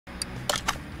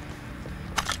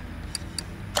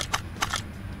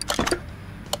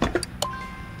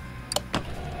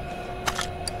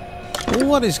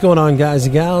What is going on, guys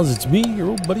and gals? It's me, your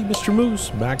old buddy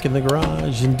Mistermoose, back in the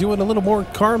garage and doing a little more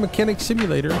Car Mechanic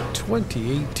Simulator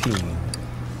 2018.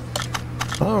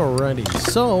 Alrighty,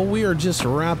 so we are just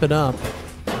wrapping up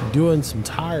doing some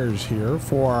tires here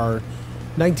for our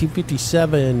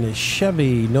 1957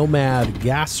 Chevy Nomad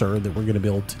gasser that we're going to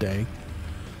build today.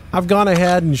 I've gone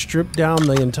ahead and stripped down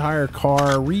the entire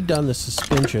car, redone the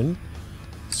suspension,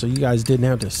 so you guys didn't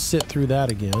have to sit through that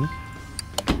again.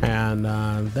 And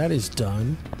that is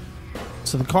done.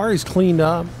 So the car is cleaned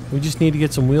up. We just need to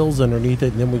get some wheels underneath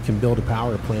it, and then we can build a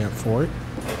power plant for it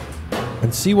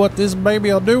and see what this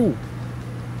baby will do.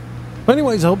 But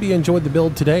anyways, I hope you enjoyed the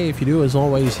build today. If you do, as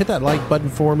always, hit that like button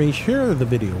for me, share the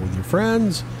video with your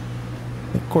friends,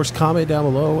 of course comment down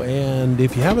below, and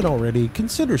if you haven't already,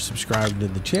 consider subscribing to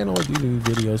the channel. I do new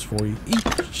videos for you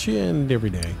each and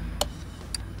every day.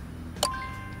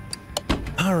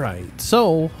 Alright,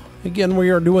 so again, we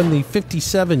are doing the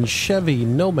 57 Chevy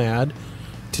Nomad.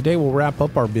 Today we'll wrap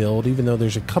up our build, even though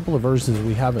there's a couple of versions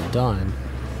we haven't done.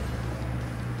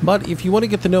 But if you want to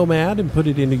get the Nomad and put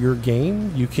it into your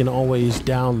game, you can always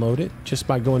download it just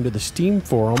by going to the Steam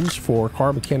forums for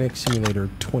Car Mechanic Simulator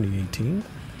 2018.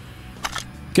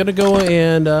 Gonna go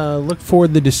and look for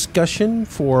the discussion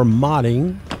for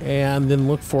modding, and then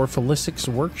look for Fulysic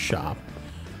workshop.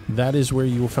 That is where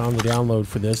you will find the download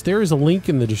for this. There is a link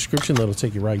in the description that'll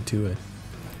take you right to it.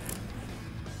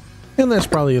 And that's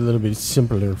probably a little bit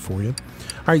simpler for you.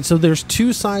 Alright, so there's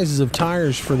two sizes of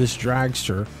tires for this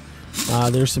dragster.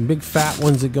 There's some big fat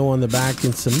ones that go on the back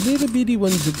and some little bitty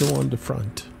ones that go on the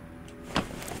front.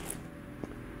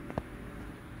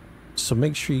 So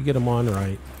make sure you get them on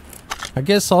right. I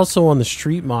guess also on the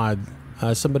street mod,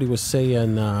 somebody was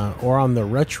saying, or on the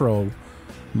retro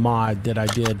mod that I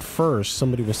did first,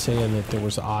 somebody was saying that there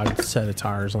was an odd set of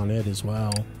tires on it as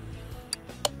well.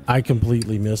 I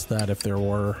completely missed that if there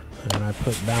were, and I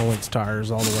put balanced tires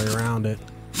all the way around it.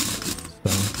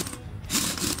 So.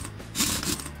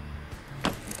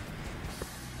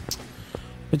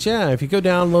 But yeah, if you go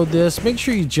download this, make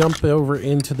sure you jump over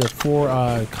into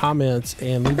the comments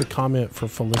and leave a comment for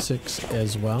Fulysic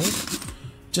as well,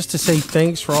 just to say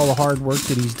thanks for all the hard work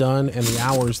that he's done and the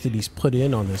hours that he's put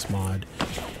in on this mod.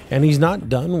 And he's not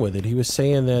done with it. He was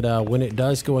saying that when it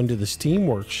does go into the Steam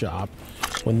workshop,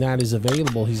 when that is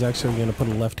available, he's actually going to put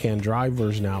a left-hand drive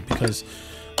version out because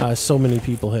so many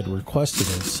people had requested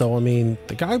it. So, I mean,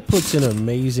 the guy puts in an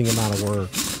amazing amount of work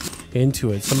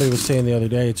into it. Somebody was saying the other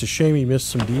day, it's a shame he missed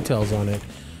some details on it.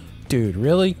 Dude,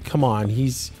 really? Come on.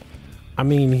 He's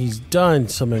done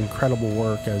some incredible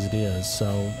work as it is.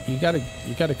 So you gotta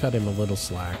cut him a little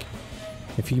slack.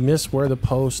 If you miss where the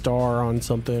posts are on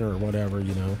something or whatever,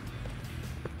 you know,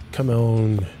 come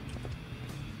on.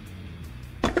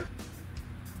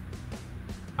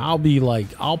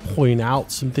 I'll point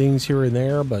out some things here and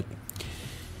there, but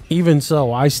even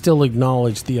so, I still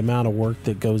acknowledge the amount of work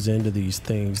that goes into these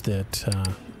things that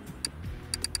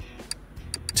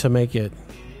to make it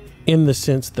in the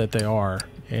sense that they are.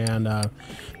 And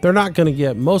they're not going to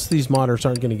get, most of these modders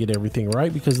aren't going to get everything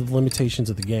right because of the limitations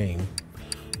of the game.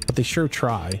 But they sure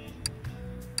try.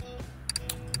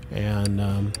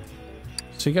 And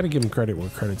so you got to give them credit where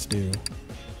credit's due.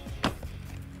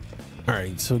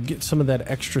 Alright, so get some of that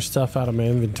extra stuff out of my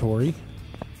inventory.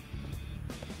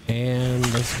 And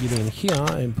let's get in here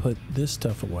and put this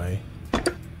stuff away.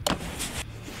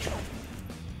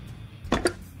 I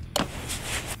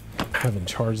haven't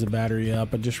charged the battery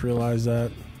up, I just realized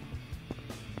that.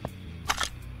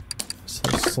 So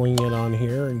sling it on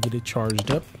here and get it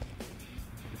charged up.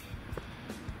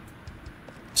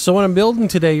 So when I'm building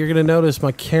today, you're going to notice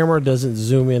my camera doesn't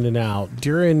zoom in and out.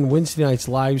 During Wednesday night's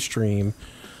live stream,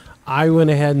 I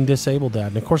went ahead and disabled that.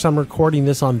 And of course, I'm recording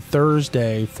this on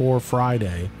Thursday for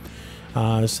Friday.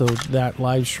 So that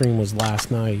live stream was last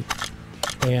night.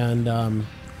 And I'm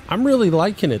really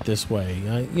liking it this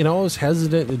way. You know, I was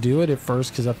hesitant to do it at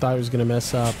first because I thought it was going to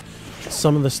mess up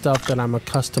some of the stuff that I'm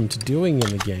accustomed to doing in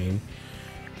the game.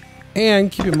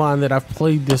 And keep in mind that I've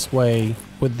played this way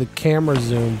with the camera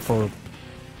zoom for,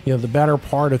 you know, the better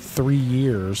part of 3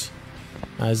 years,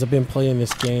 as I've been playing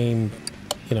this game,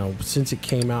 you know, since it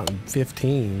came out in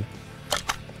 15.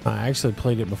 I actually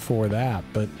played it before that,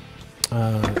 but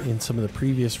in some of the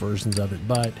previous versions of it.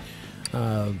 But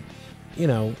you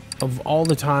know, of all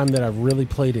the time that I've really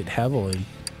played it heavily,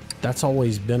 that's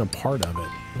always been a part of it.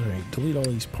 All right, delete all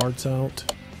these parts out.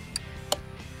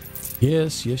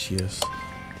 Yes, yes, yes.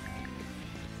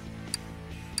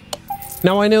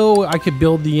 Now I know I could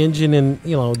build the engine, and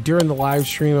you know, during the live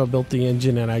stream I built the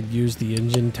engine and I'd use the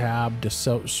engine tab to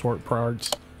sort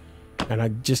parts, and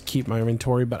I'd just keep my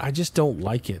inventory, but I just don't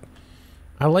like it.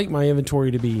 I like my inventory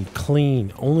to be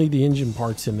clean. Only the engine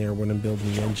parts in there when I'm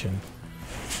building the engine.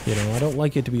 You know, I don't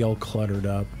like it to be all cluttered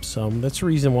up. So that's the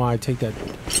reason why I take that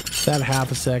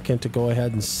half a second to go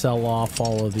ahead and sell off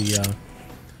all of the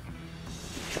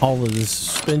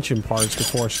suspension parts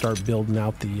before I start building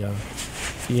out the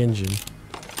engine.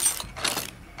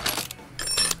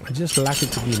 I just like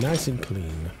it to be nice and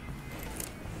clean.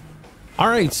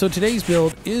 Alright, so today's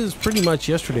build is pretty much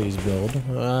yesterday's build.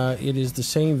 It is the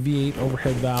same V8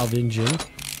 overhead valve engine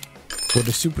with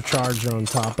a supercharger on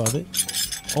top of it.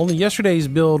 Only yesterday's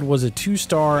build was a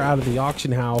 2-star out of the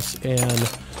auction house,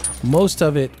 and most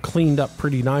of it cleaned up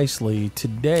pretty nicely.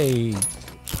 Today,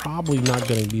 probably not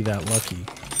going to be that lucky.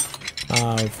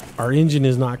 Our engine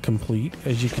is not complete,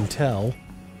 as you can tell.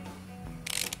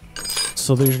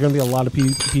 So there's going to be a lot of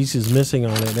pieces missing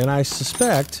on it, and I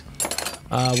suspect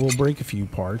we'll break a few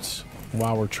parts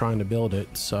while we're trying to build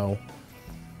it. So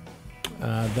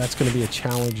that's going to be a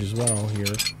challenge as well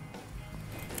here.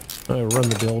 I'm gonna run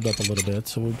the build up a little bit,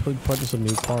 so we'll put in some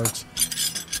new parts.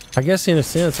 I guess in a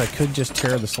sense I could just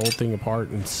tear this whole thing apart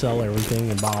and sell everything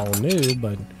and buy all new,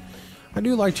 but I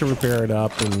do like to repair it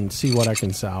up and see what I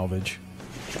can salvage.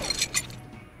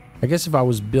 I guess if I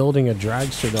was building a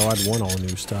dragster though, I'd want all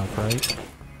new stuff, right?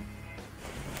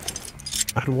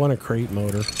 I'd want a crate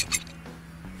motor.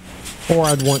 Or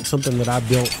I'd want something that I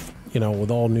built, you know,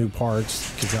 with all new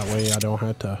parts, because that way I don't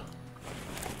have to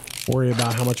worry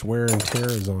about how much wear and tear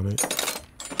is on it.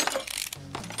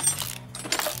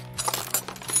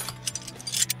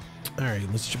 Alright,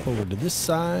 let's jump over to this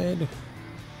side.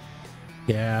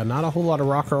 Yeah, not a whole lot of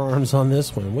rocker arms on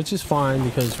this one, which is fine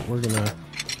because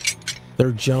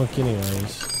they're junk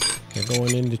anyways. They're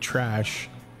going into trash.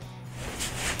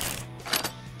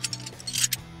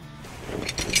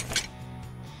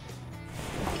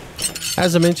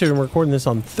 As I mentioned, I'm recording this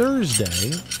on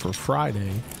Thursday for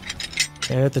Friday.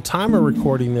 And at the time of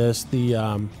recording this, the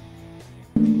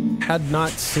had not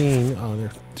seen. Oh,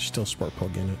 there's still a spark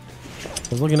plug in it. I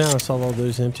was looking out, I saw all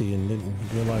those empty and didn't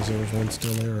realize there was one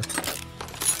still there.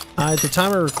 At the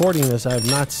time of recording this, I have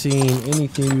not seen any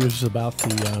news about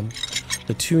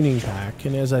the tuning pack.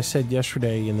 And as I said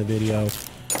yesterday in the video,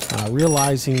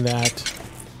 realizing that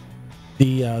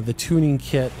the tuning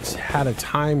kit had a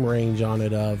time range on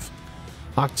it of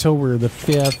October the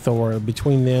 5th or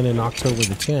between then and October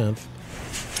the 10th.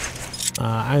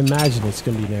 I imagine it's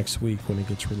going to be next week when it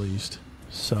gets released.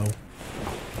 So,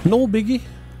 no biggie.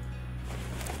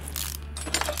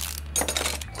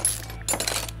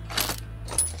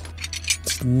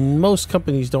 Most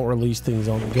companies don't release things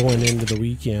on going into the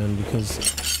weekend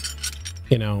because,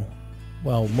 you know,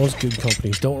 well, most good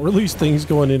companies don't release things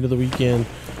going into the weekend.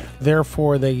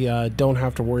 Therefore, they don't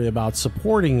have to worry about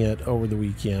supporting it over the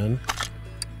weekend.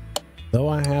 Though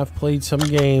I have played some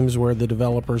games where the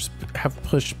developers have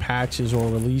pushed patches or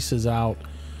releases out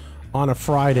on a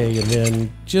Friday and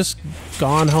then just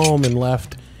gone home and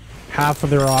left half of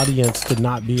their audience to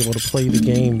not be able to play the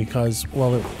game because,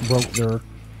 well, it broke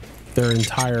their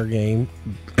entire game.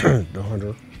 The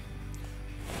hunter.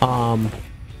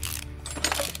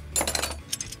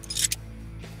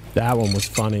 That one was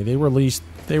funny. They released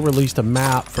a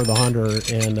map for the hunter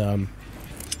and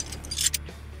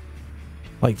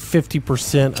like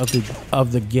 50%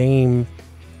 of the game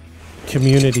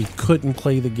community couldn't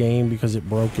play the game because it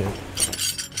broke it.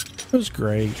 It was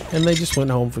great, and they just went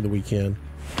home for the weekend.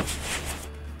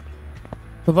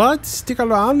 What? Stick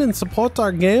around and support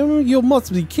our game? You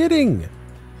must be kidding!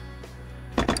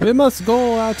 We must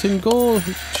go out and go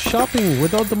shopping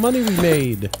with all the money we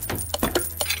made.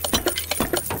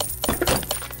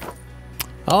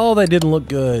 Oh, that didn't look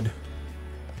good.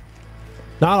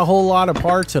 Not a whole lot of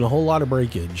parts and a whole lot of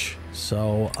breakage.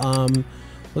 So,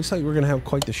 looks like we're going to have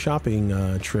quite the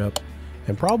shopping trip.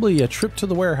 And probably a trip to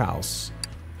the warehouse.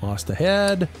 Lost a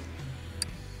head.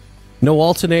 No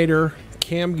alternator.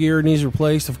 Cam gear needs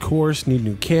replaced, of course. Need a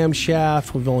new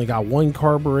camshaft. We've only got one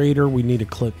carburetor. We need a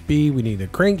clip B. We need a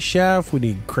crankshaft. We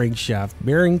need crankshaft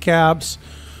bearing caps.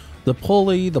 The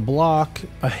pulley, the block,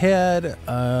 a head.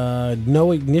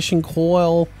 No ignition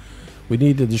coil. We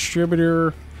need the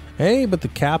distributor. Hey, but the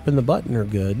cap and the button are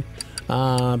good.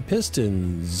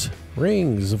 Pistons,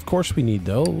 rings, of course we need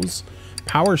those.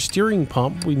 Power steering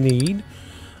pump we need.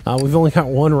 We've only got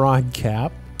one rod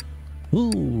cap.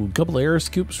 Ooh, a couple of air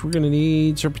scoops we're going to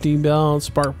need. Serpentine belt,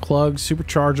 spark plug,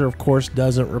 supercharger, of course,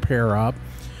 doesn't repair up.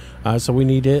 So we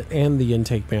need it and the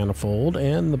intake manifold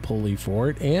and the pulley for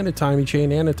it and a timing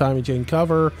chain and a timing chain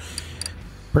cover.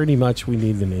 Pretty much we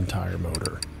need an entire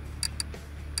motor.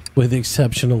 With the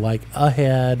exception of like a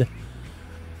head.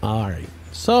 Alright,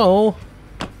 so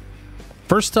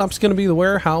First stop's going to be the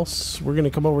warehouse. We're going to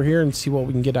come over here and see what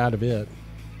we can get out of it.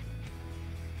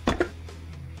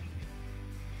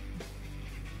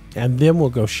 And then we'll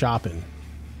go shopping.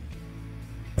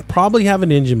 Probably have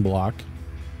an engine block.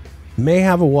 May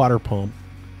have a water pump.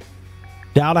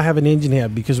 Doubt I have an engine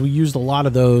head because we used a lot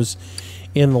of those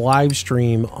in the live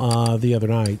stream the other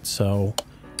night. So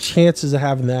chances of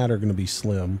having that are going to be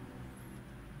slim.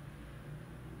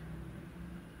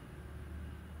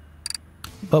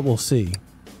 But we'll see.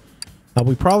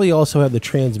 We probably also have the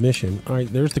transmission. All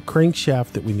right, there's the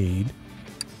crankshaft that we need.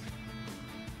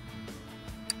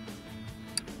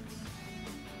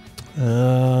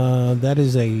 That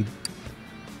is a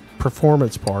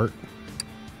performance part,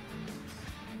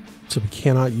 so we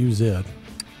cannot use it.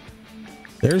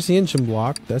 There's the engine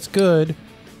block. That's good.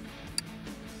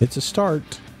 It's a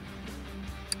start.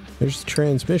 There's the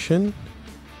transmission,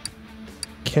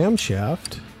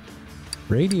 camshaft,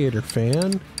 radiator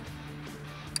fan,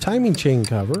 timing chain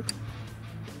cover.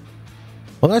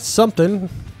 Well, that's something.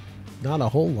 Not a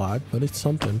whole lot, but it's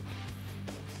something.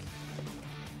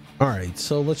 All right,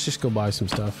 so let's just go buy some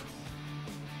stuff.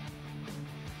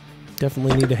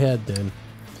 Definitely need a head then.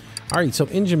 All right, so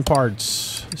engine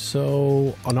parts.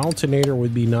 So an alternator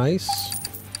would be nice.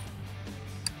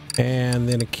 And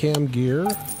then a cam gear.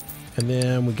 And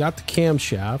then we got the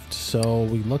camshaft, so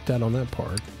we looked at on that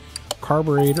part.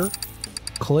 Carburetor,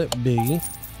 clip B.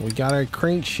 We got our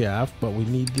crankshaft, but we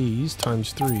need these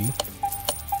times 3.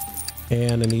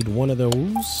 And I need one of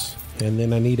those. And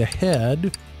then I need a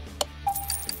head.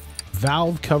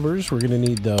 Valve covers, we're going to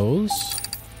need those.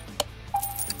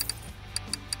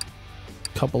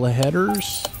 Couple of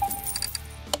headers.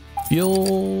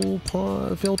 Fuel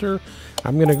pump filter.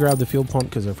 I'm going to grab the fuel pump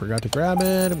because I forgot to grab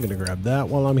it. I'm going to grab that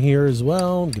while I'm here as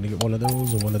well. I'm going to get one of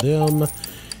those and one of them.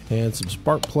 And some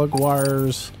spark plug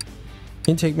wires.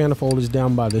 Intake manifold is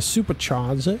down by the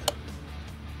supercharger.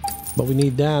 But we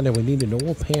need that, and we need an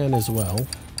oil pan as well.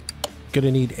 Going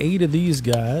to need 8 of these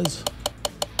guys.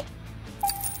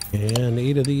 And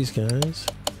 8 of these guys.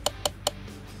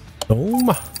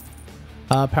 Boom.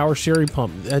 Power steering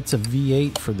pump. That's a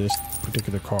V8 for this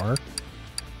particular car.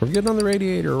 We're good on the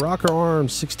radiator. Rocker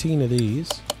arms, 16 of these.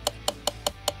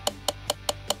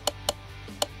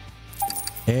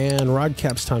 And rod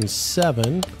caps times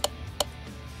 7.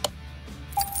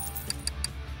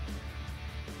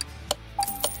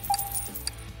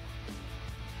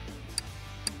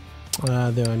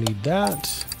 Then I need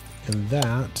that and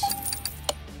that.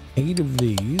 8 of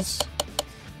these.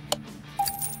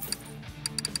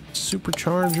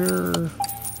 Supercharger,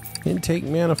 intake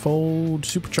manifold,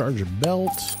 supercharger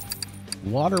belt,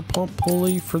 water pump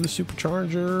pulley for the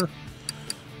supercharger,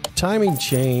 timing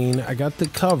chain. I got the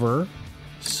cover,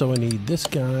 so I need this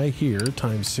guy here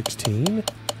times 16.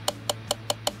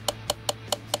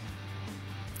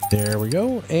 There we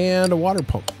go, and a water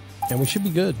pump, and we should be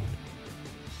good.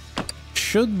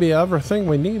 Should be everything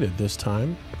we needed this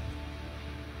time.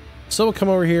 So we'll come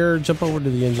over here, jump over to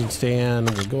the engine stand.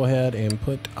 We'll go ahead and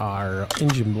put our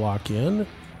engine block in.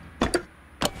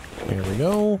 There we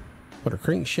go. Put our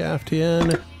crankshaft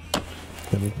in.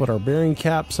 Then we put our bearing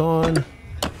caps on.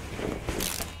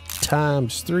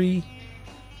 Times 3.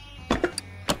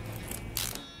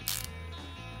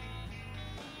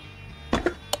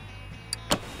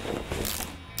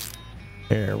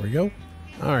 There we go.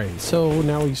 All right, so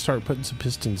now we start putting some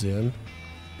pistons in.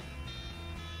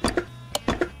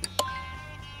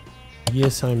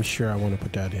 Yes, I'm sure I want to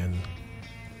put that in.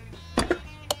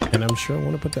 And I'm sure I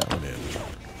want to put that one in.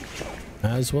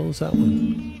 As well as that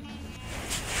one.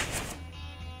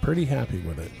 Pretty happy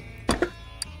with it.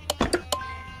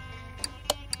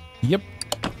 Yep.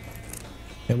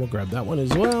 And we'll grab that one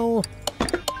as well.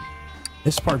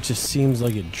 This part just seems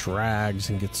like it drags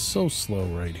and gets so slow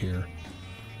right here.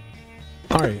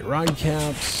 Alright, rod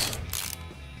caps.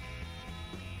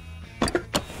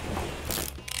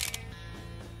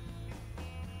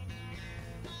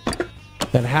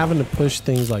 That having to push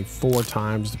things like 4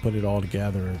 times to put it all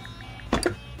together,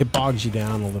 it bogs you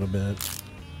down a little bit.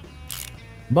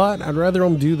 But I'd rather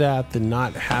them do that than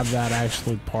not have that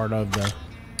actually part of the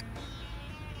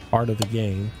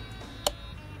game.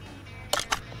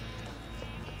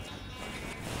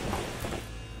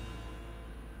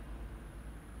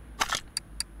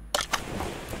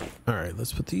 All right,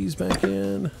 let's put these back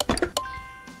in.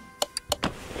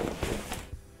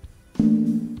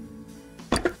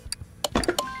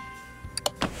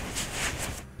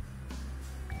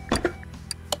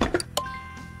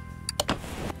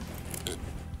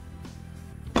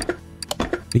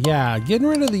 But yeah, getting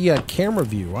rid of the camera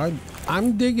view.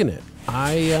 I'm digging it.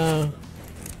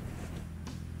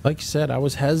 Like you said, I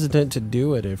was hesitant to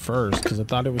do it at first because I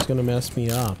thought it was going to mess me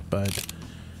up, but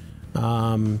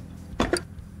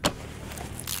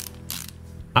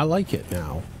I like it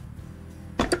now.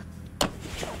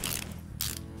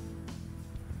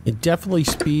 It definitely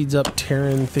speeds up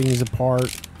tearing things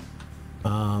apart.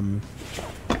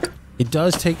 It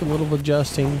does take a little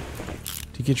adjusting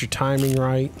to get your timing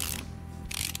right,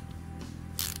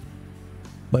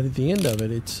 but at the end of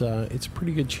it, it's a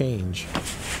pretty good change.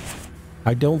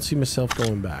 I don't see myself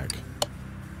going back.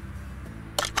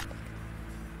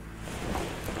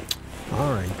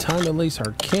 All right, time to lace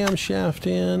our camshaft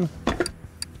in,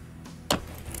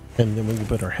 and then we can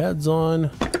put our heads on.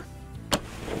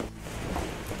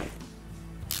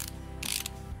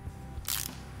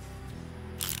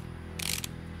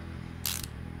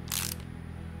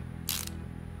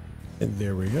 And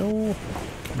there we go.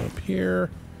 Come up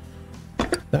here.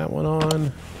 That one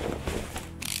on.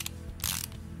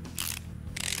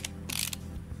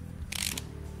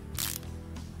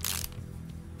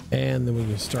 And then we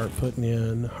can start putting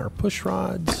in our push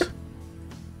rods.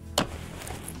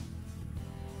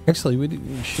 Actually, we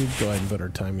should go ahead and put our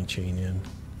timing chain in.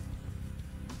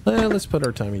 Let's put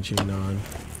our timing chain on.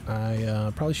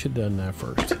 I probably should have done that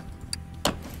first.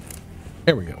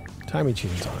 There we go. Timing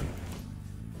chain's on.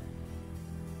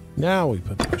 Now we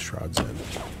put the push rods in.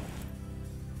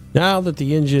 Now that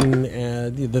the engine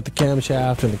and that the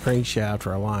camshaft and the crankshaft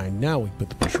are aligned, now we put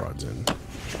the push rods in.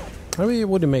 I mean, it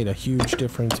would have made a huge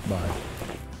difference, but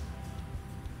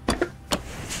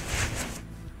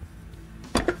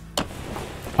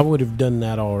I would have done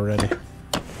that already.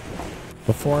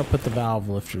 Before I put the valve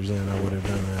lifters in, I would have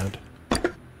done that.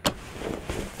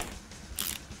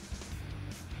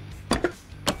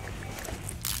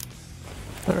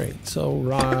 Alright, so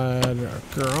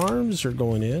rocker arms are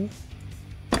going in.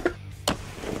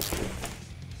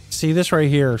 See, this right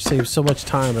here saves so much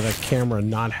time with that camera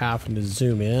not having to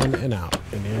zoom in and out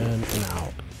and in and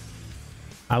out.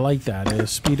 I like that. It'll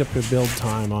speed up your build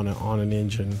time on an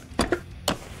engine.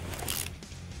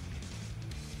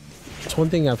 It's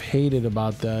one thing I've hated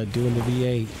about doing the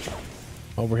V8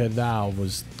 overhead valve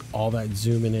was all that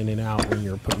zooming in and out when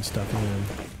you're putting stuff in.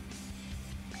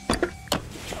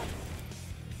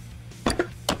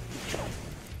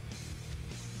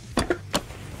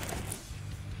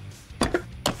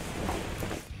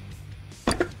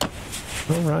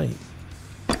 All right.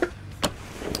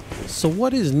 So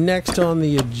what is next on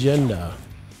the agenda?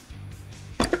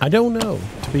 I don't know,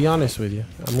 to be honest with you.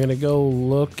 I'm going to go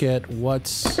look at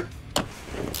what's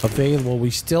available. We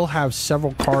still have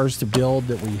several cars to build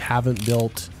that we haven't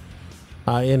built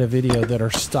in a video that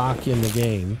are stock in the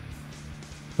game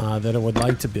that I would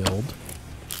like to build.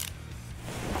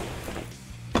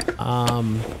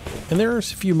 And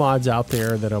there's a few mods out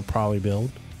there that I'll probably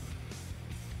build.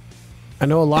 I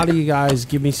know a lot of you guys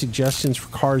give me suggestions for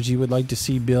cars you would like to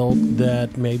see built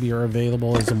that maybe are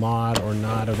available as a mod or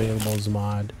not available as a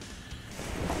mod.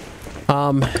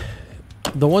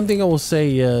 The one thing I will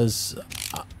say is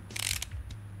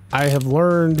I have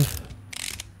learned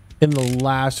in the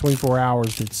last 24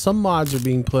 hours that some mods are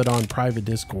being put on private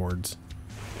discords.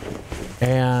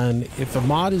 And if a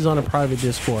mod is on a private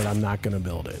discord, I'm not going to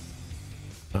build it.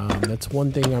 That's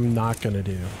one thing I'm not going to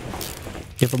do.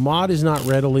 If a mod is not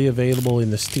readily available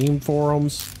in the Steam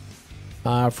forums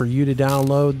for you to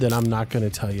download, then I'm not going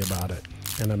to tell you about it.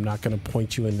 And I'm not going to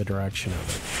point you in the direction of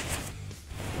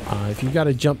it. If you've got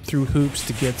to jump through hoops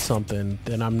to get something,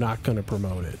 then I'm not going to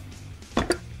promote it.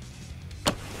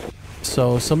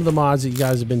 So some of the mods that you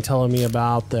guys have been telling me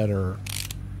about that are,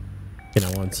 you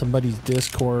know, on somebody's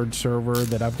Discord server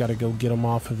that I've got to go get them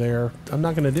off of there, I'm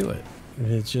not going to do it.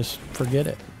 It's just, forget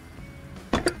it.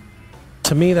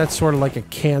 To me, that's sort of like a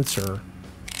cancer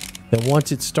that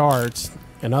once it starts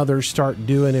and others start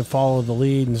doing it, follow the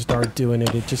lead and start doing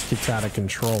it, it just gets out of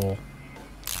control.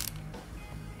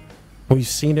 We've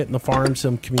seen it in the farm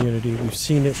sim community. We've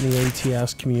seen it in the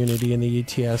ATS community, in the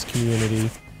ETS community.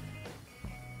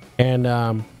 And,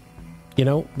 you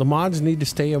know, the mods need to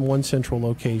stay in one central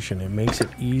location. It makes it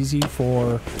easy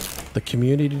for the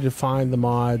community to find the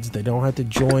mods. They don't have to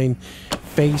join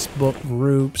Facebook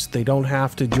groups. They don't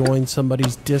have to join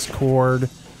somebody's Discord.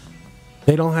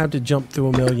 They don't have to jump through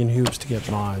a million hoops to get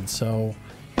mods. So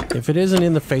if it isn't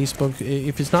in the Facebook,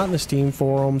 if it's not in the Steam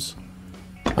forums,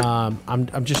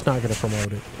 I'm just not going to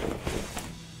promote it.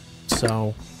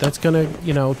 So that's going to,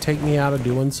 you know, take me out of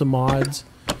doing some mods.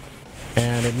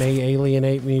 And it may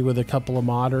alienate me with a couple of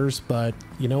modders, but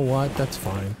you know what? That's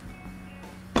fine.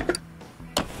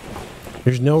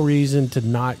 There's no reason to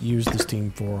not use the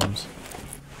Steam forums.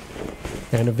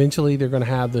 And eventually they're going to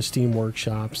have the Steam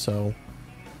workshop, so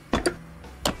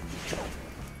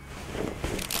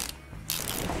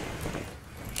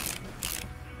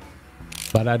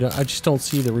But I just don't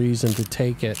see the reason to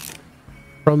take it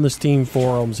from the Steam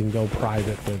forums and go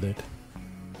private with it.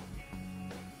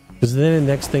 Because then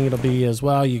the next thing it'll be is,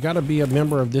 well, you got to be a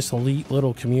member of this elite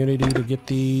little community to get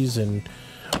these, and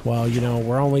well, you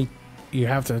know, you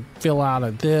have to fill out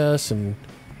of this, and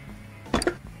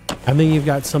then you've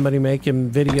got somebody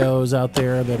making videos out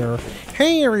there that are,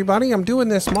 hey everybody, I'm doing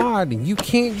this mod, and you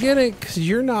can't get it because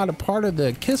you're not a part of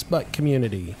the Kiss Butt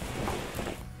community.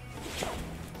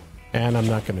 And I'm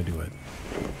not going to do it.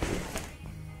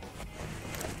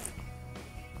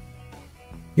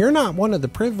 You're not one of the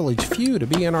privileged few to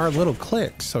be in our little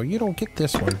clique, so you don't get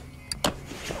this one.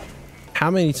 How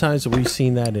many times have we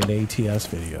seen that in ATS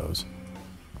videos?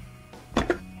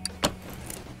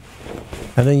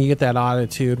 And then you get that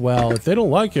attitude, well, if they don't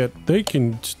like it, they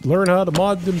can learn how to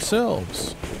mod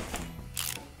themselves.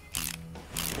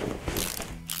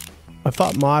 I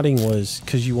thought modding was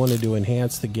because you wanted to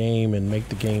enhance the game and make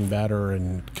the game better,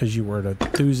 and because you were an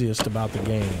enthusiast about the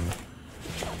game.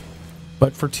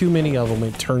 But for too many of them,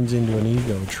 it turns into an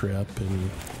ego trip,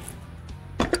 and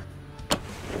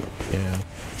yeah.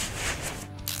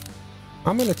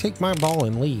 I'm gonna take my ball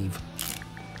and leave.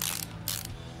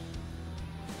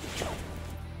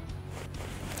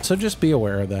 So just be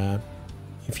aware of that.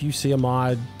 If you see a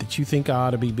mod that you think I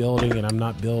ought to be building and I'm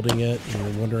not building it,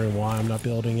 and you're wondering why I'm not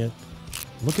building it,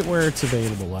 look at where it's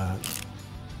available at.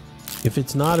 If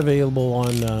it's not available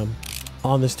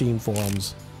on the Steam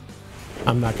forums,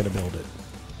 I'm not going to build it.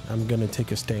 I'm going to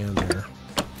take a stand there.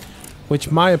 Which,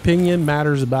 my opinion,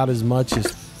 matters about as much as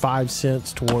 5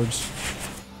 cents towards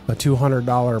a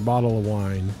 $200 bottle of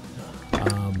wine.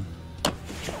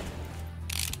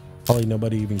 Probably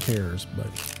nobody even cares, but...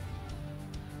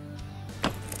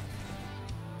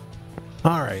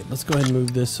 Alright, let's go ahead and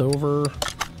move this over.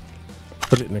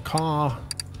 Put it in a car.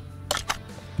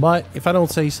 But if I don't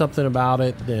say something about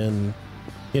it, then,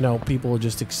 you know, people will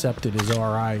just accept it as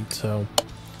alright. So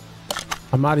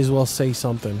I might as well say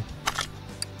something.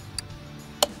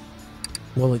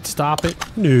 Will it stop it?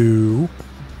 No.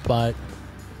 But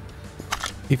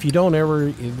if you don't ever,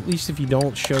 at least if you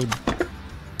don't show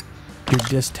your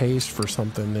distaste for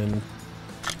something, then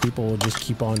people will just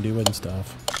keep on doing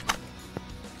stuff.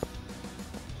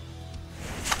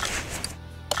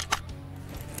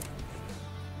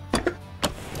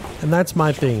 And that's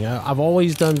my thing. I've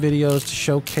always done videos to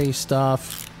showcase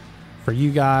stuff for you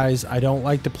guys. I don't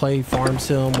like to play farm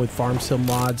sim with farm sim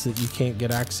mods that you can't get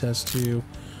access to.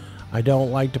 I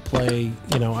don't like to play,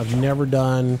 you know, I've never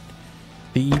done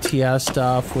the ETS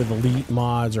stuff with elite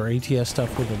mods or ATS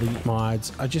stuff with elite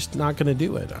mods. I'm just not going to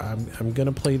do it. I'm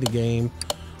going to play the game.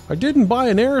 I didn't buy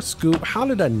an air scoop. How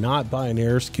did I not buy an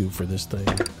air scoop for this thing?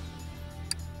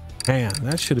 Man,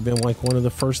 that should have been like one of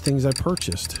the first things I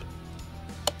purchased.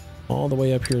 All the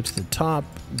way up here to the top.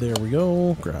 There we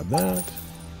go. Grab that.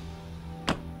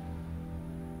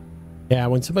 Yeah,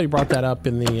 when somebody brought that up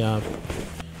in the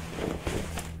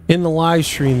live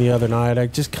stream the other night, I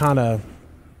just kind of,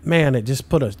 man, it just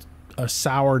put a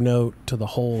sour note to the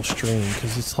whole stream,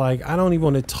 because it's like, I don't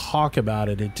even want to talk about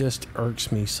it. It just irks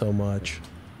me so much.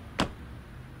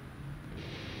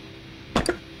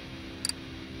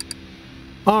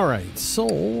 Alright,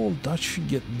 so that should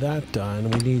get that done.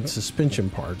 We need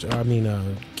suspension parts. I mean,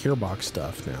 gearbox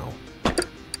stuff now.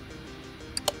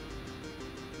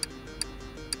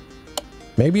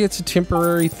 Maybe it's a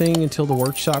temporary thing until the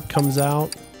workshop comes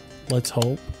out. Let's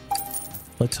hope.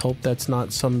 Let's hope that's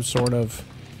not some sort of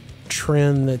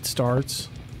trend that starts.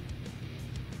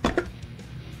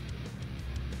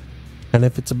 And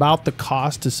if it's about the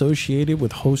cost associated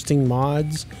with hosting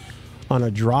mods on a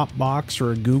Dropbox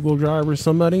or a Google Drive or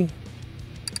somebody,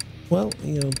 well,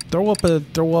 you know, throw up a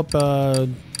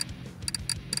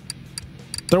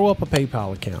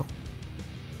PayPal account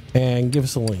and give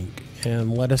us a link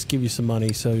and let us give you some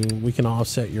money so we can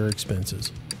offset your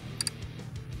expenses.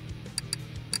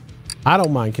 I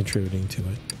don't mind contributing to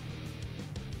it,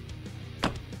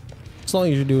 as long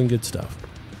as you're doing good stuff.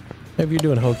 If you're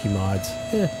doing hokey mods,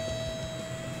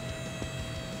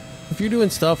 if you're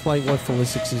doing stuff like what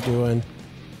Fulysic is doing,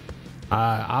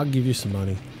 I'll give you some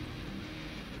money.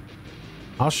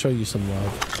 I'll show you some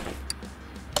love.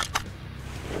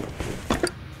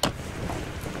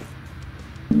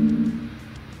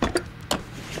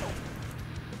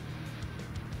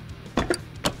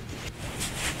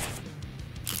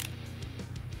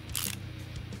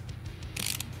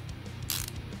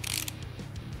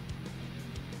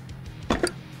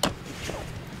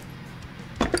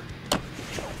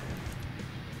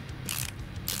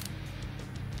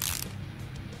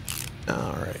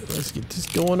 Let's get this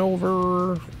going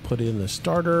over. Put in the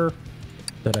starter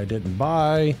that I didn't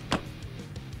buy.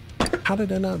 How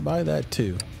did I not buy that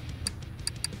too?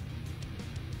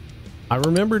 I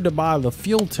remembered to buy the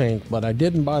fuel tank, but I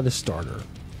didn't buy the starter.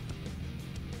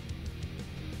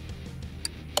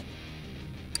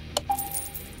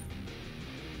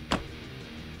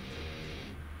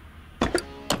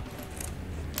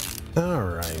 All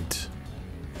right.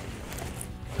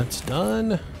 That's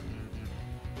done.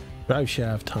 Drive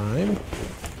shaft time.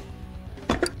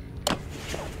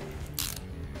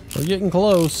 We're getting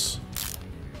close.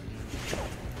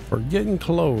 We're getting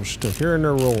close to hearing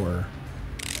the roar.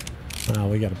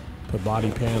 We got to put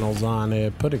body panels on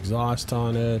it, put exhaust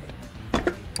on it,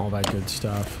 all that good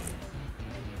stuff.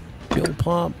 Fuel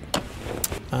pump.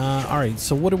 All right,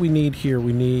 so what do we need here?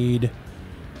 We need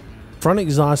front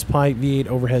exhaust pipe, V8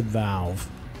 overhead valve,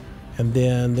 and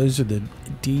then those are the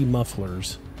D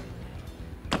mufflers.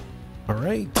 All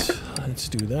right, let's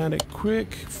do that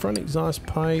quick. Front exhaust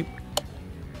pipe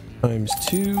times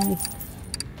 2,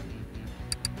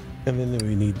 and then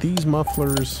we need these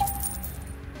mufflers.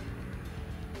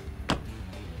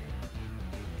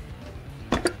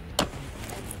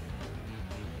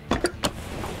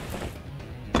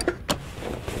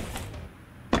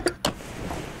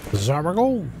 There we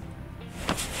go.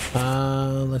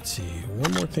 Let's see.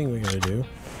 One more thing we gotta do.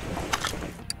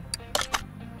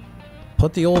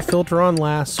 Put the oil filter on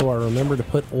last so I remember to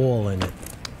put oil in it.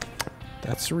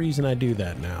 That's the reason I do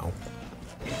that now.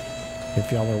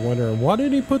 If y'all are wondering, why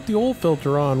did he put the oil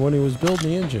filter on when he was building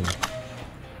the engine?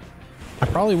 I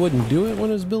probably wouldn't do it when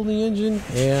I was building the engine,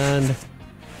 and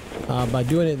by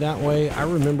doing it that way, I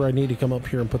remember I need to come up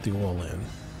here and put the oil in.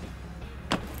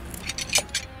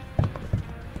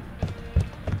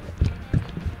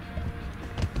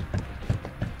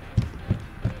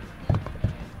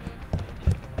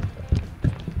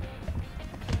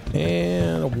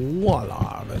 And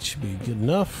voila, that should be good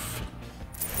enough.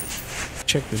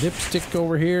 Check the dipstick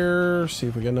over here, see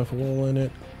if we got enough oil in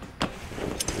it.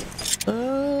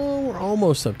 We're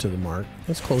almost up to the mark.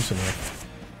 That's close enough.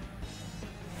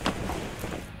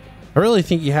 I really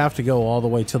think you have to go all the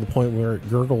way to the point where it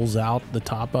gurgles out the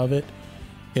top of it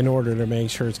in order to make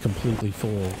sure it's completely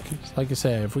full. Like I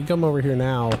said, if we come over here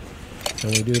now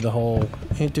and we do the whole,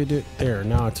 there,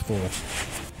 now it's full.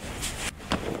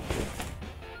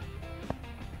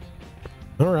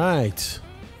 All right.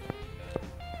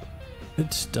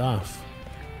 Good stuff.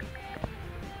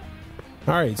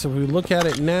 All right, so if we look at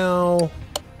it now,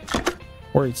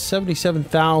 we're at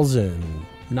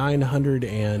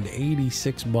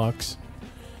 $77,986 bucks.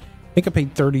 I think I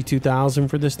paid $32,000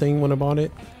 for this thing when I bought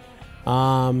it.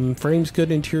 Frame's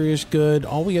good, interior's good.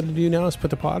 All we got to do now is put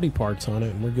the body parts on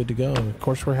it, and we're good to go. Of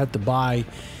course, we'll have to buy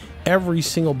every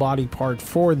single body part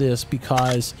for this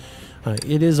because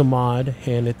it is a mod,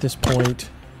 and at this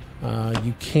point,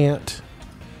 you can't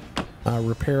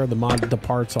repair the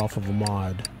parts off of a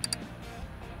mod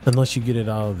unless you get it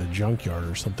out of the junkyard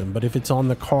or something. But if it's on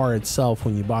the car itself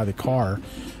when you buy the car,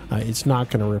 it's not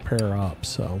going to repair up.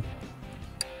 So,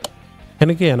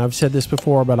 and again, I've said this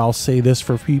before, but I'll say this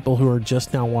for people who are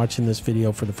just now watching this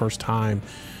video for the first time.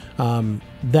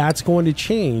 That's going to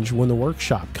change when the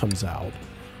workshop comes out.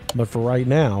 But for right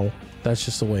now, that's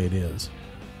just the way it is.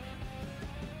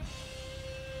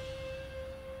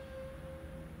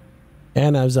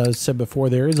 And as I said before,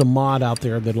 there is a mod out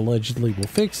there that allegedly will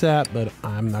fix that, but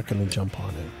I'm not going to jump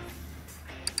on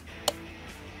it.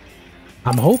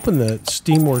 I'm hoping that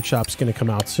Steam Workshop's going to come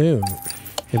out soon.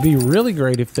 It'd be really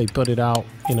great if they put it out,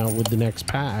 you know, with the next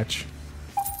patch.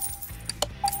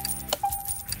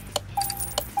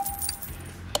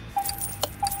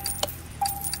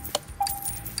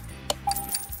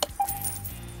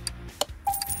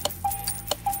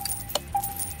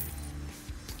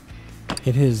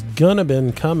 It has gonna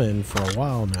been coming for a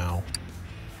while now.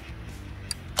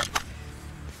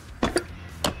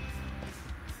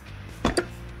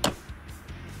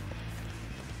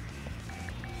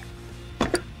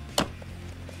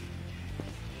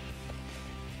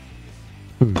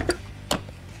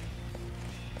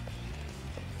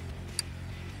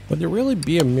 Would there really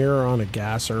be a mirror on a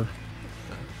gasser?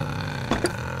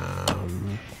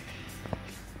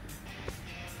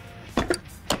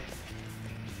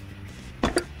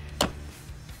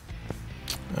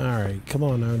 Alright, come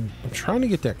on. I'm trying to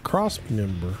get that cross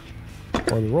member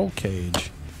or the roll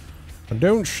cage. I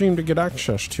don't seem to get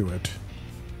access to it.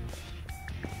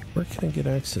 Where can I get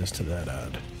access to that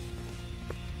at?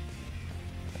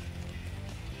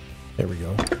 There we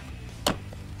go.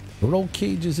 The roll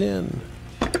cage is in.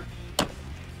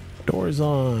 Door is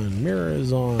on. Mirror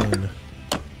is on.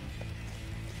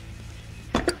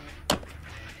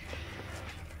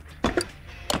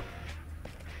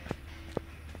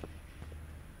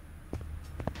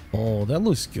 Oh, that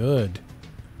looks good.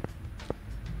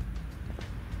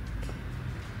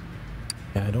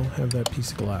 Yeah, I don't have that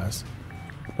piece of glass.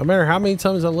 No matter how many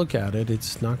times I look at it,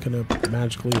 it's not going to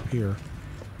magically appear.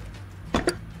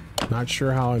 Not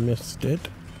sure how I missed it.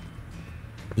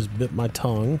 Just bit my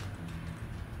tongue.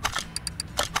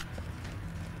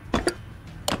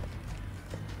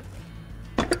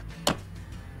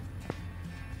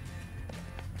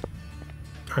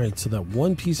 Alright, so that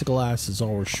one piece of glass is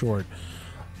all we're short.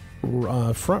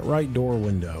 Front right door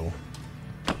window.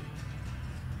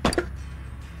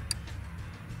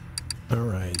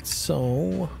 Alright,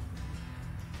 so...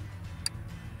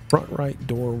 front right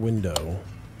door window.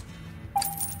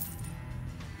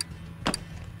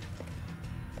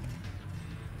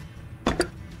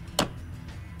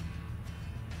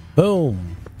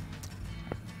 Boom!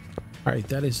 Alright,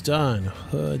 that is done.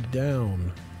 Hood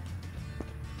down.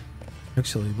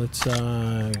 Actually, let's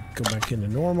go back into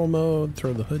normal mode,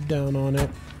 throw the hood down on it.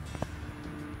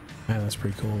 Ah, that's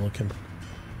pretty cool looking.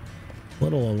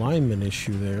 Little alignment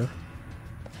issue there.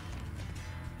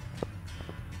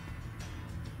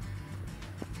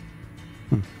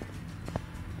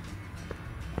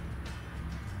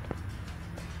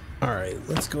 Alright,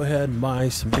 let's go ahead and buy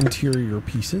some interior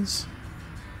pieces.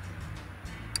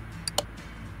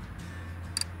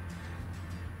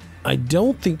 I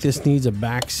don't think this needs a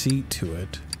back seat to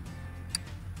it.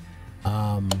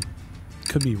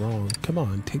 Could be wrong. Come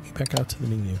on, take me back out to the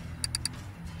menu.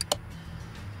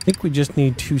 I think we just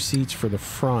need 2 seats for the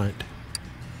front.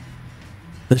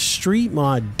 The Street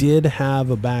Mod did have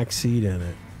a back seat in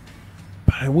it,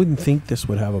 but I wouldn't think this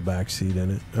would have a back seat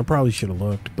in it. I probably should have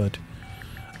looked, but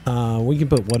we can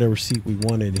put whatever seat we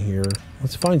want in here.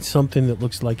 Let's find something that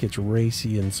looks like it's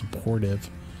racy and supportive.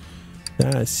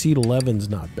 Seat 11's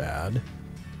not bad.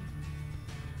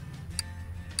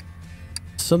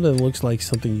 Something that looks like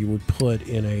something you would put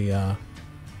in a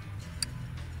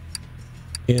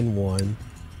in one.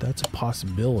 That's a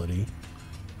possibility.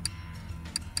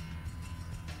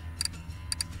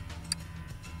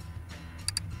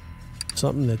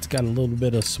 Something that's got a little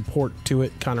bit of support to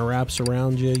it, kind of wraps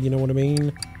around you, you know what I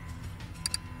mean?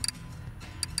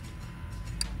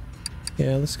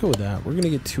 Yeah, let's go with that. We're gonna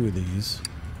get 2 of these.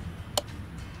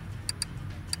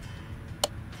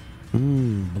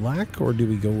 Black, or do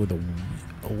we go with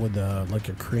like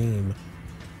a cream?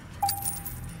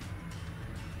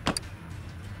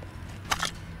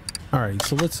 All right,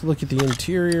 so let's look at the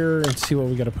interior and see what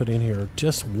we got to put in here.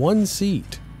 Just 1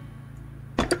 seat.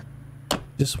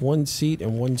 Just 1 seat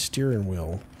and 1 steering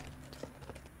wheel.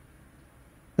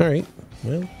 All right,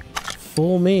 well,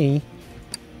 fool me.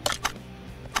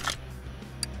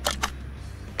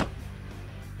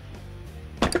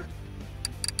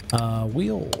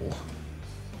 Wheel.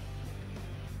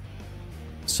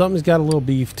 Something's got a little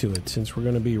beef to it since we're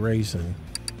going to be racing.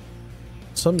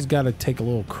 Something's got to take a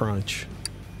little crunch.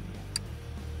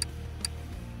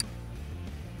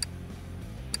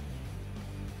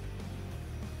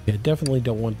 Yeah, definitely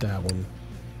don't want that one.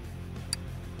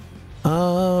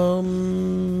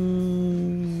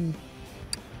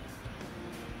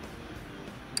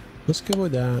 Let's go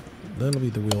with that. That'll be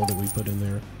the wheel that we put in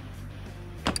there.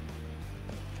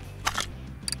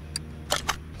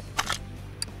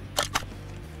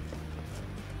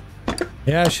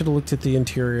 Yeah, I should have looked at the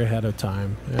interior ahead of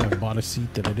time. Yeah, I bought a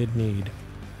seat that I didn't need.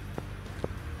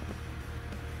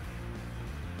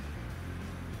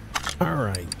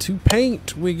 Alright, to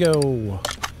paint we go.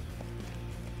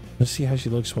 Let's see how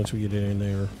she looks once we get it in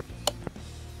there.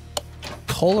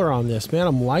 Color on this, man,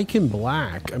 I'm liking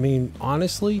black. I mean,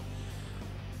 honestly,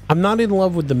 I'm not in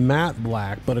love with the matte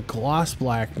black, but a gloss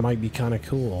black might be kind of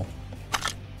cool.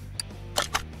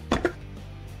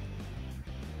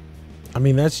 I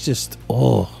mean, that's just,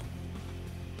 oh,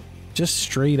 just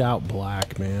straight out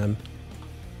black, man.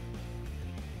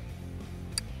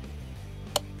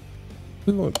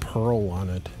 We want pearl on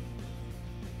it.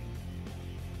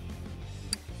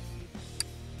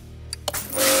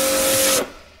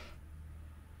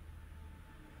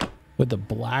 With the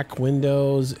black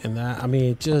windows and that, I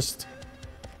mean, it just,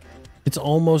 it's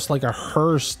almost like a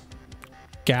hearse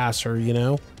gasser, you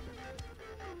know?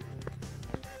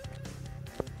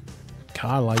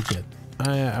 I like it.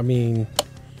 I mean,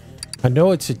 I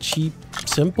know it's a cheap,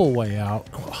 simple way out.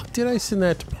 Oh, did I send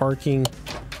that to parking?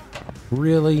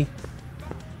 Really?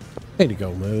 Way to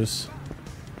go, Moose.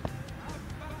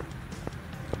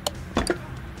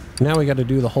 Now we got to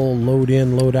do the whole load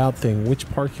in, load out thing. Which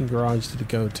parking garage did it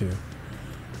go to?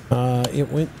 It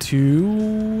went to...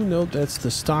 Nope, that's the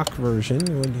stock version. It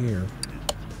went here.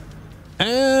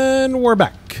 And we're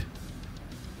back.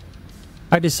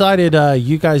 I decided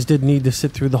you guys didn't need to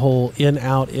sit through the whole in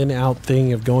out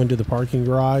thing of going to the parking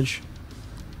garage.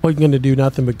 Well, you're going to do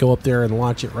nothing but go up there and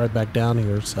launch it right back down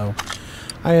here. So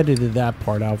I edited that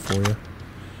part out for you.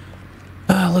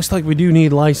 Looks like we do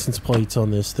need license plates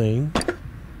on this thing.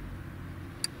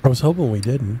 I was hoping we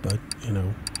didn't, but you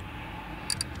know.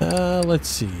 Let's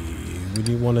see. We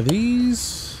need one of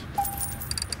these.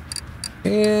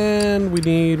 And we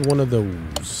need one of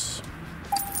those.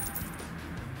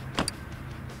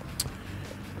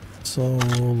 So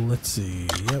let's see.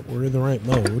 Yep, we're in the right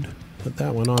mode. Put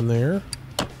that one on there.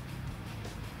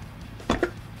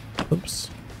 Oops.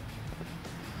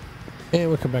 And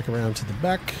we'll come back around to the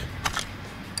back.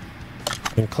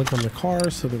 And click on the car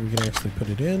so that we can actually put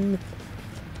it in.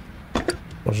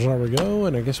 Well, there we go.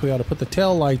 And I guess we ought to put the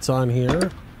tail lights on here,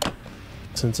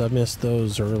 since I missed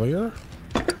those earlier.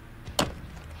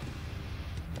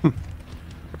 Did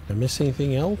I miss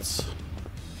anything else?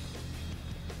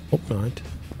 Hope not.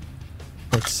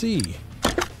 Let's see.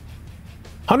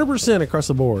 100% across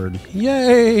the board.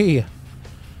 Yay!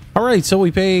 All right, so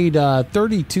we paid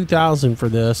 $32,000 for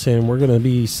this, and we're going to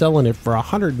be selling it for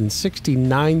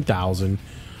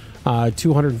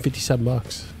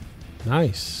 $169,257.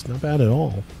 Nice, not bad at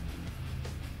all.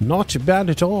 Not bad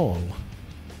at all.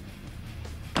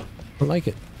 I like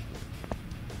it.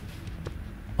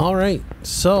 All right,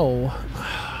 so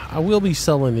I will be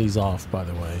selling these off, by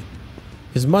the way.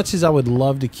 As much as I would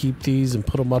love to keep these and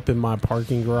put them up in my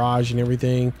parking garage and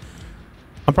everything,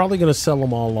 I'm probably going to sell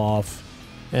them all off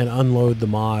and unload the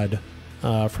mod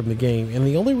from the game. And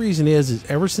the only reason is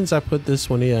ever since I put this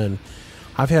one in,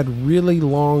 I've had really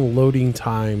long loading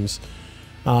times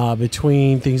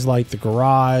between things like the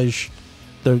garage,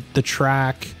 the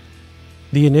track.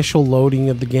 The initial loading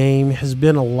of the game has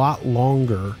been a lot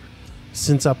longer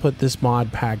since I put this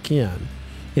mod pack in.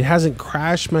 It hasn't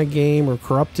crashed my game or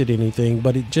corrupted anything,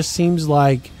 but it just seems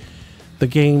like the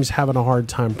game's having a hard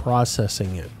time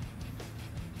processing it.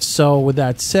 So with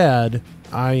that said,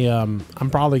 I'm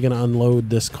probably going to unload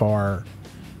this car.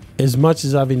 As much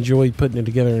as I've enjoyed putting it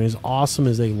together and as awesome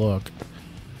as they look,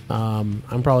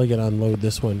 I'm probably going to unload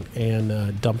this one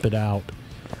and dump it out.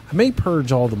 I may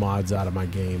purge all the mods out of my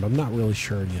game. I'm not really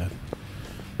sure yet.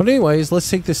 But anyways, let's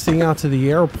take this thing out to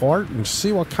the airport and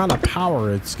see what kind of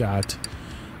power it's got.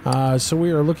 So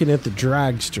we are looking at the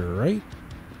dragster, right?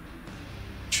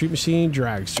 Street machine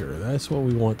dragster. That's what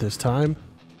we want this time.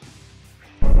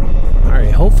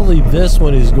 Alright, hopefully this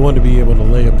one is going to be able to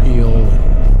lay appeal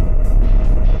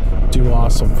and do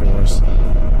awesome for us.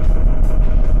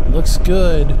 Looks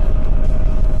good.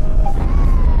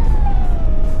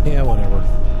 Yeah, whatever.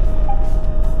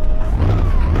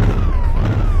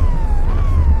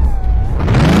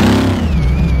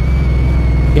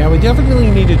 Yeah, we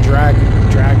definitely need a drag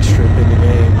strip in the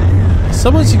game.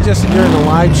 Someone suggested during the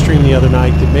live stream the other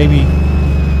night that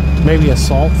maybe a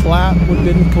salt flat would have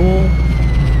been cool.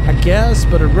 I guess,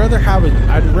 but I'd rather have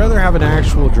an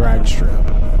actual drag strip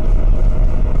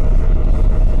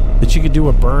that you could do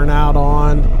a burnout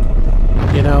on,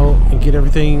 you know, and get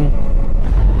everything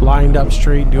lined up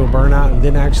straight, do a burnout, and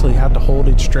then actually have to hold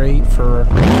it straight for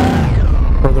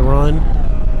the run.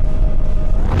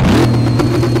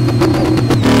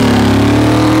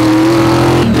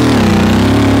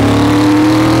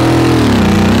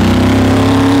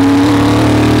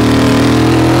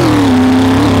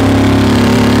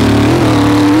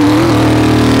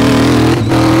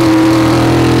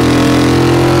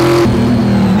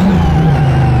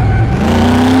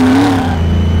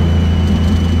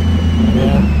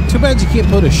 You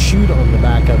can't put a chute on the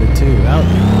back of it too. That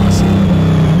would be awesome.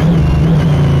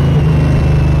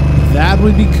 That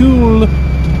would be cool.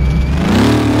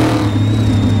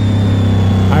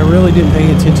 I really didn't pay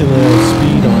attention to the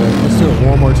speed on it. Let's do it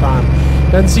one more time.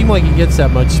 Doesn't seem like it gets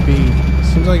that much speed.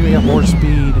 Seems like we got more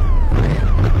speed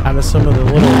out of some of the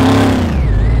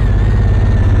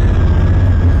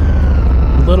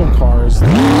little cars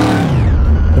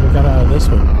that we got out of this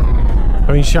one.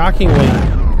 I mean, shockingly,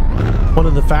 one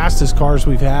of the fastest cars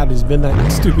we've had has been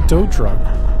that stupid tow truck.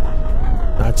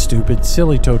 Not stupid,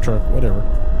 silly tow truck, whatever.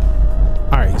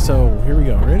 Alright, so here we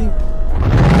go. Ready?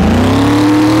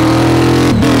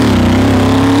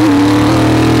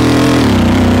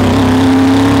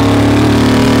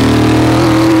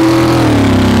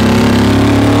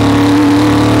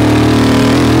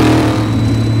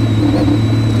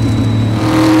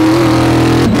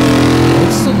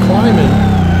 It's still climbing.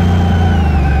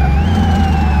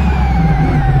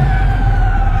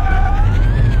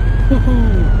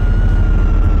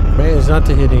 Man, it's not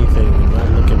to hit anything. I'm not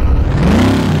looking at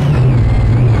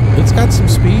it. It's got some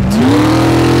speed to it.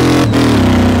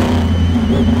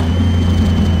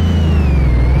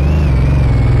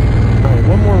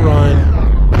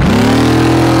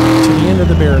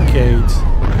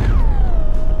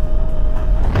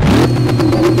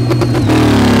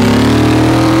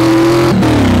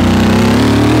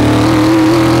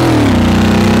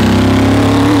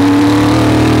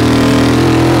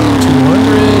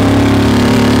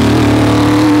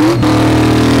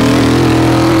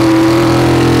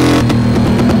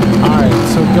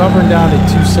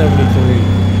 73.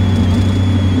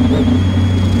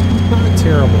 Not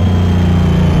terrible.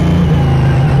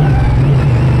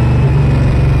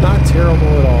 Not terrible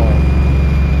at all.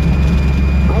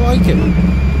 I like it.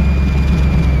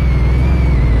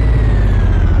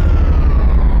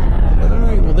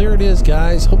 Alright, well there it is,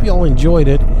 guys. Hope you all enjoyed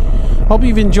it. Hope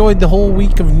you've enjoyed the whole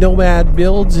week of Nomad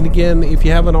builds. And again, if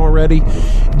you haven't already,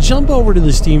 jump over to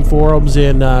the Steam forums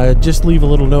and just leave a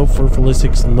little note for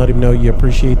Fulysic and let him know you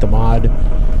appreciate the mod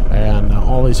and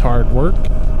all his hard work.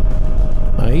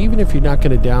 Even if you're not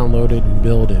going to download it and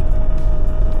build it,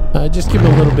 just give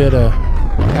him a little bit of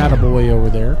attaboy over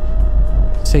there.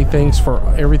 Say thanks for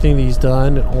everything that he's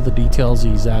done and all the details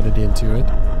he's added into it.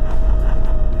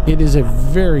 It is a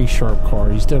very sharp car.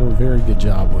 He's done a very good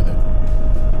job with it.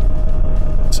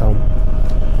 So,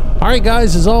 alright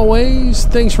guys, as always,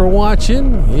 thanks for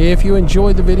watching. If you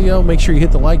enjoyed the video, make sure you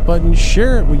hit the like button,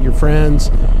 share it with your friends,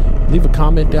 leave a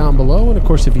comment down below, and of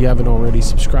course if you haven't already,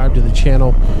 subscribe to the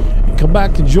channel and come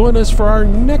back and join us for our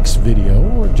next video,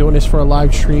 or join us for a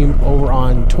live stream over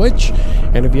on Twitch.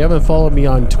 And if you haven't followed me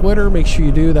on Twitter, make sure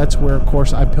you do. That's where of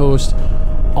course I post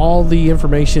all the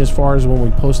information as far as when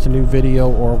we post a new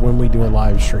video or when we do a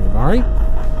live stream. Alright,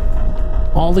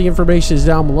 all the information is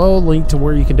down below, link to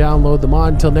where you can download the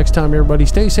mod. Until next time, everybody,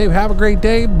 stay safe, have a great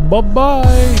day, bye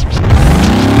bye.